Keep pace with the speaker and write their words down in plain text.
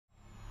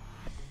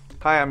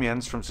Hi, I'm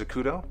Jens from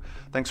Zacuto.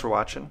 Thanks for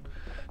watching.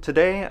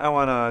 Today I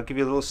want to give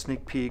you a little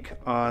sneak peek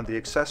on the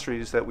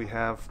accessories that we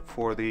have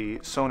for the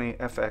Sony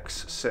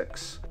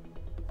FX6.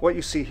 What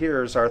you see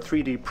here is our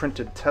 3D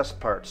printed test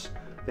parts.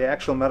 The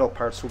actual metal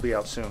parts will be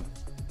out soon.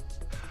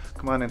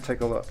 Come on and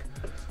take a look.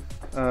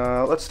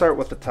 Let's start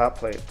with the top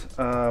plate.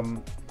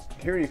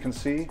 Here you can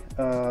see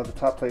the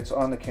top plate's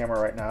on the camera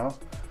right now.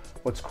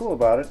 What's cool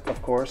about it,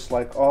 of course,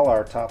 like all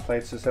our top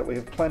plates, is that we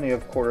have plenty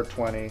of 1/4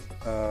 20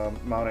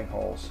 mounting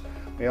holes.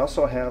 We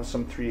also have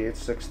some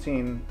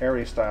 3/8/16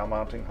 Airy style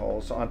mounting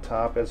holes on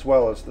top as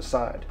well as the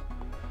side.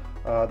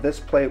 This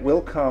plate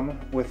will come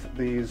with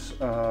these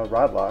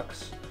rod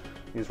locks.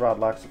 These rod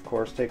locks, of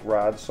course, take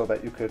rods so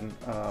that you can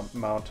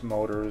mount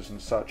motors and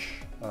such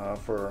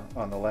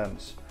on the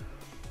lens.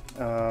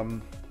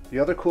 The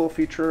other cool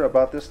feature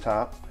about this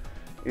top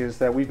is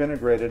that we've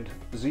integrated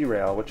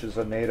Z-rail, which is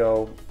a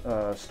NATO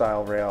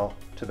style rail,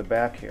 to the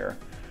back here,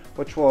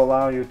 which will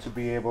allow you to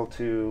be able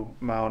to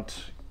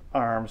mount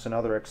arms and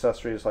other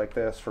accessories like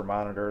this for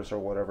monitors or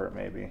whatever it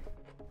may be.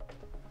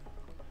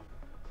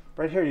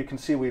 Right here you can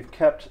see we've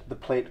kept the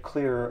plate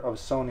clear of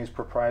Sony's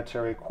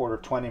proprietary 1/4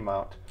 20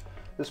 mount.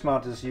 This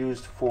mount is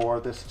used for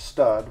this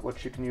stud,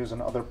 which you can use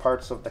in other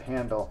parts of the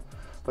handle,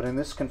 but in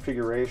this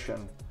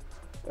configuration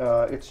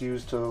it's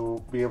used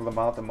to be able to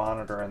mount the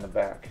monitor in the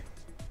back.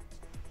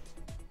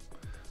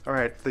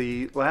 Alright,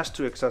 the last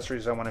two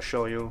accessories I want to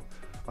show you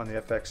on the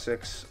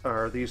FX6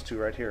 are these two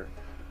right here.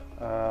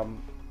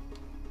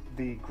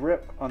 The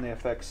grip on the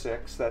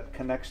FX6 that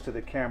connects to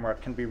the camera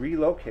can be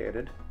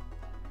relocated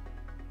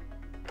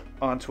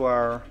onto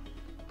our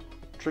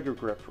trigger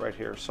grip right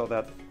here so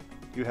that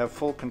you have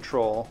full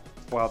control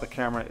while the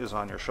camera is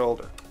on your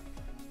shoulder.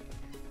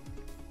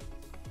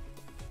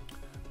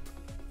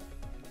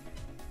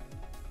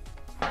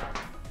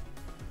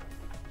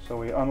 So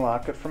we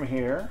unlock it from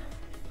here.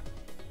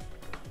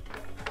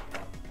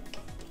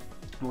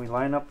 We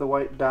line up the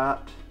white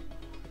dot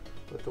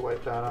with the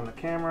white dot on the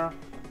camera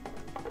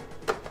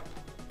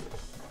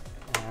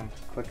and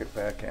click it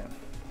back in.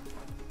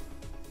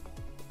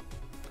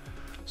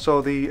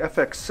 So the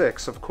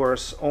FX6, of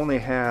course, only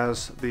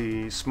has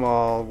the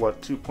small,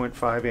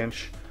 2.5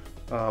 inch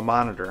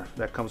monitor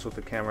that comes with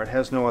the camera. It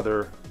has no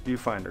other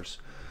viewfinders.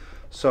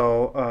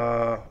 So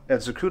at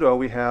Zacuto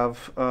we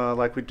have,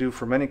 like we do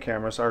for many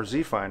cameras, our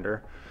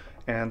Z-finder,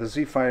 and the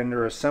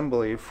Z-finder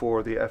assembly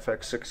for the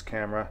FX6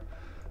 camera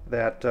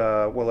that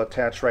will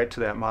attach right to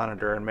that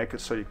monitor and make it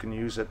so you can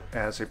use it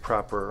as a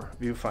proper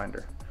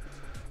viewfinder.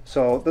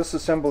 So this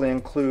assembly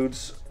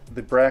includes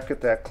the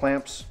bracket that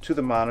clamps to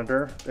the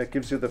monitor that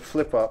gives you the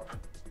flip up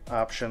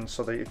option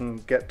so that you can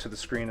get to the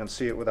screen and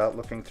see it without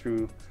looking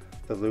through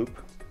the loop.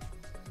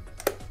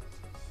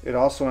 It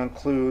also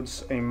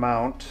includes a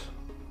mount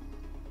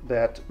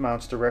that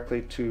mounts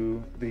directly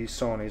to the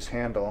Sony's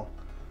handle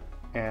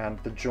and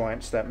the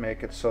joints that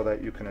make it so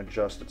that you can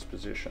adjust its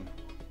position.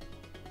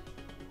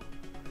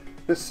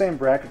 This same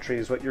bracketry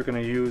is what you're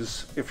going to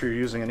use if you're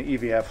using an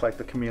EVF like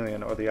the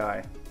Chameleon or the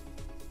Eye.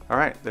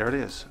 Alright, there it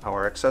is,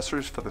 our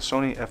accessories for the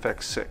Sony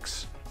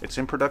FX6. It's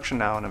in production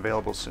now and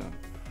available soon.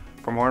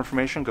 For more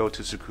information, go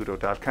to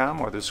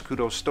Zacuto.com or the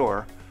Zacuto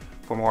store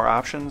for more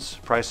options,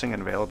 pricing,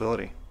 and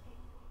availability.